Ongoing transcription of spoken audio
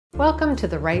Welcome to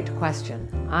The Right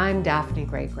Question. I'm Daphne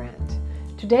Gray Grant.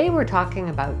 Today we're talking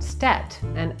about STET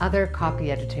and other copy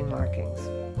editing markings.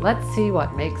 Let's see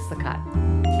what makes the cut.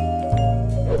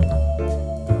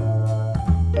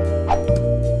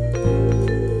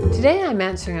 Today I'm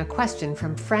answering a question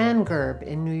from Fran Gerb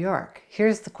in New York.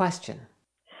 Here's the question.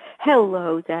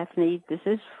 Hello, Daphne. This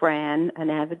is Fran, an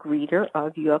avid reader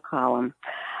of your column.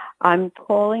 I'm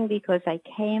calling because I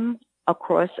came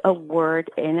across a word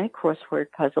in a crossword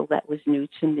puzzle that was new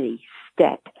to me,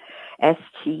 STET,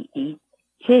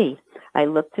 S-T-E-T. I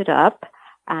looked it up,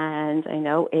 and I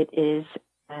know it is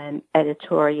an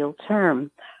editorial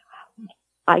term.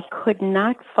 I could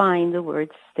not find the word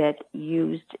STET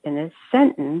used in a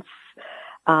sentence,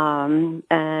 so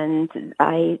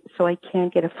I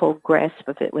can't get a full grasp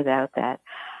of it without that.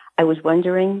 I was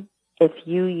wondering if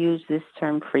you use this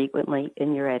term frequently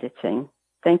in your editing.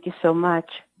 Thank you so much.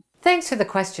 Thanks for the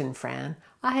question, Fran.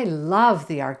 I love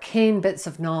the arcane bits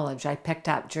of knowledge I picked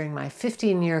up during my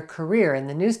 15-year career in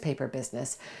the newspaper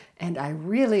business, and I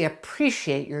really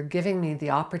appreciate your giving me the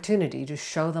opportunity to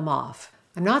show them off.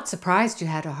 I'm not surprised you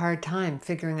had a hard time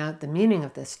figuring out the meaning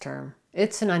of this term.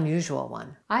 It's an unusual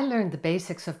one. I learned the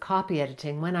basics of copy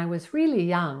editing when I was really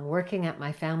young, working at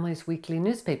my family's weekly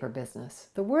newspaper business.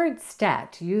 The word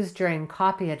STET, used during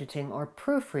copy editing or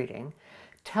proofreading,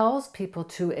 tells people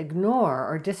to ignore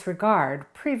or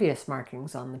disregard previous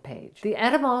markings on the page. The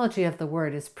etymology of the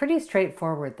word is pretty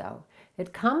straightforward though.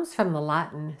 It comes from the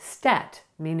Latin stet,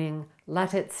 meaning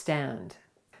let it stand.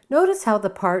 Notice how the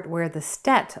part where the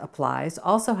STET applies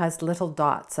also has little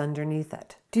dots underneath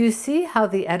it. Do you see how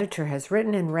the editor has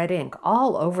written in red ink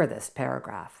all over this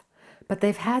paragraph? But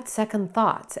they've had second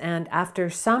thoughts, and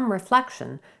after some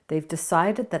reflection, they've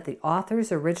decided that the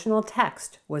author's original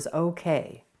text was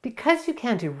okay. Because you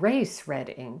can't erase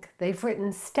red ink, they've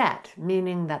written STET,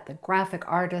 meaning that the graphic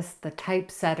artist, the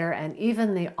typesetter, and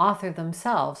even the author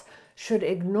themselves should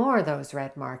ignore those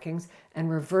red markings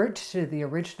and revert to the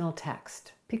original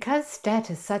text. Because STET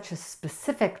is such a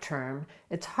specific term,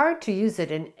 it's hard to use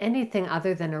it in anything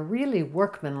other than a really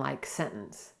workmanlike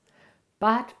sentence.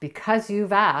 But because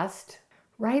you've asked,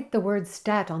 write the word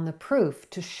STET on the proof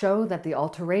to show that the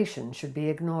alteration should be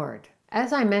ignored.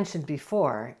 As I mentioned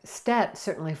before, STET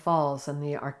certainly falls on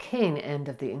the arcane end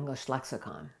of the English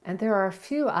lexicon, and there are a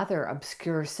few other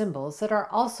obscure symbols that are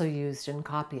also used in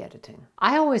copy editing.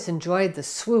 I always enjoyed the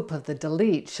swoop of the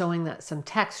delete showing that some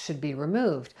text should be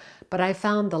removed, but I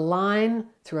found the line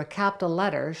through a capital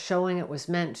letter showing it was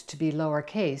meant to be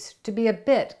lowercase to be a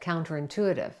bit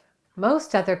counterintuitive.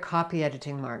 Most other copy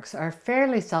editing marks are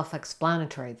fairly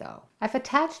self-explanatory though. I've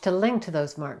attached a link to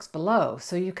those marks below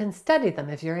so you can study them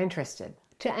if you're interested.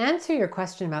 To answer your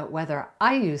question about whether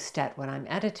I use STET when I'm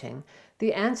editing,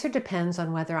 the answer depends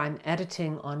on whether I'm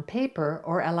editing on paper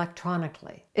or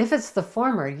electronically. If it's the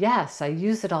former, yes, I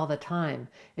use it all the time.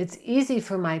 It's easy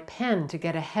for my pen to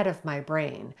get ahead of my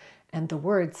brain, and the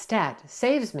word STET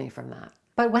saves me from that.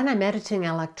 But when I'm editing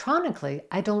electronically,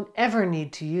 I don't ever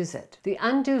need to use it. The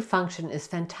undo function is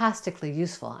fantastically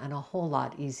useful and a whole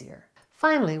lot easier.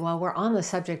 Finally, while we're on the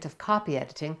subject of copy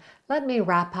editing, let me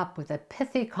wrap up with a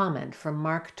pithy comment from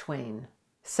Mark Twain.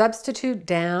 Substitute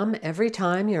damn every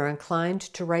time you're inclined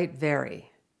to write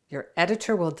very. Your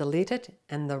editor will delete it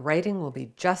and the writing will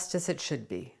be just as it should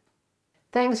be.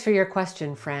 Thanks for your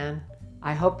question, Fran.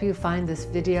 I hope you find this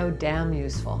video damn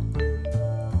useful.